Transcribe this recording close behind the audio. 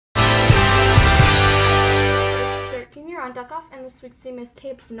on Duck Off, and this week's theme is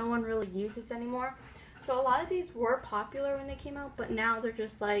tapes no one really uses anymore. So a lot of these were popular when they came out, but now they're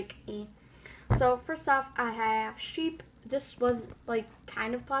just like, eh. So first off, I have Sheep. This was like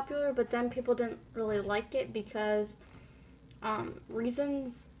kind of popular, but then people didn't really like it because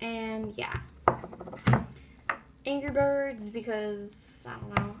reasons, and yeah. Angry Birds, because I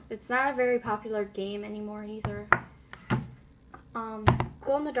don't know, it's not a very popular game anymore either.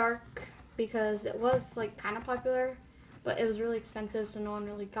 Glow in the Dark, because it was like kind of popular, but it was really expensive, so no one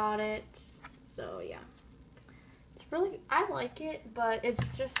really got it. So yeah, it's really, I like it, but it's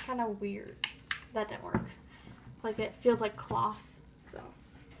just kind of weird. That didn't work. Like, it feels like cloth. So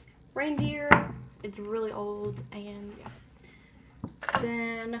Reindeer, it's really old, and yeah.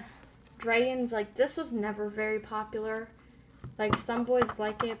 Then Dragons, like, this was never very popular. Like, some boys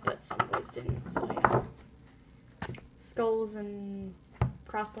like it, but some boys didn't. So yeah. Skulls and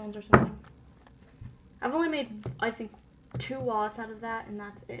Crossbones or something. I've only made, I think, 2 wallets out of that, and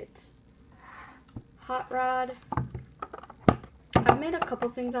that's it. Hot Rod. I've made a couple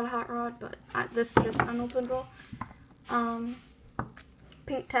things out of Hot Rod, but this is just unopenable.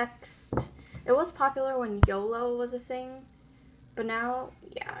 Pink Text. It was popular when YOLO was a thing, but now,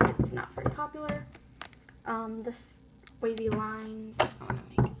 yeah, it's not very popular. This Wavy Lines. I want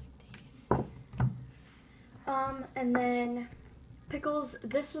to make it like these. And then Pickles.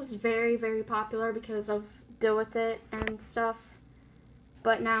 This was very, very popular because of Deal With It and stuff,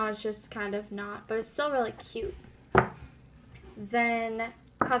 but now it's just kind of not, but it's still really cute. Then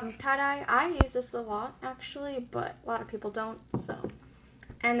Cosmic Tie-Dye. I use this a lot, actually, but a lot of people don't, so.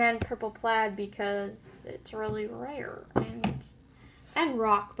 And then Purple Plaid, because it's really rare, and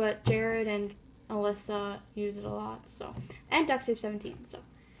Rock, but Jared and Alyssa use it a lot, so. And Kfcreations13, so,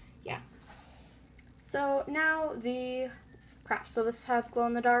 yeah. So, now the crafts. So, this has glow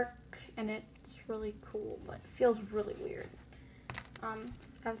in the dark, and it's really cool, but it feels really weird. I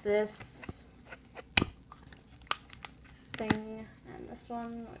have this thing, and this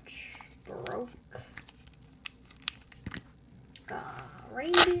one, which broke.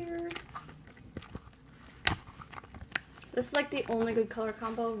 Reindeer. This is like the only good color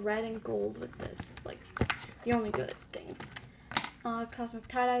combo, red and gold with this. It's like the only good thing. Cosmic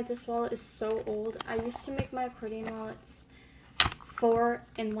Tie-Dye. This wallet is so old. I used to make my accordion wallets 4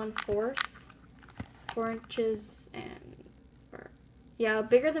 1/4. 4 inches and, yeah,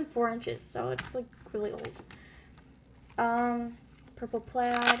 bigger than 4 inches, so it's like really old. Purple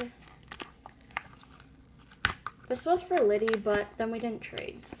Plaid. This was for Liddy, but then we didn't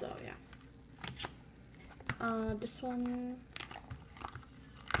trade, so yeah. This one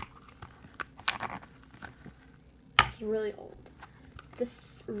is really old.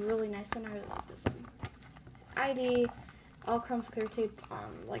 This really nice one, I really like this one. It's ID, all chrome's clear tape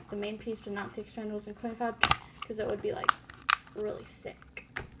on like the main piece, but not the expendables and coin pouch, because it would be like really thick.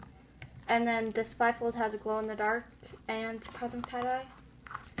 And then this bifold has a glow in the dark and Cosmic Tie-Dye.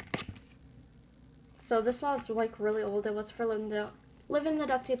 So this one's like really old. It was for Living the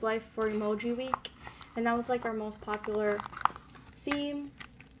Duct Tape Life for Emoji Week, and that was like our most popular theme,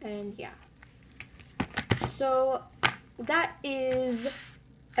 and yeah. So that is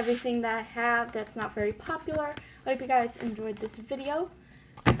everything that I have that's not very popular. I hope you guys enjoyed this video,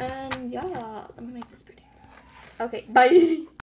 and yeah, let me make this pretty. Okay, bye.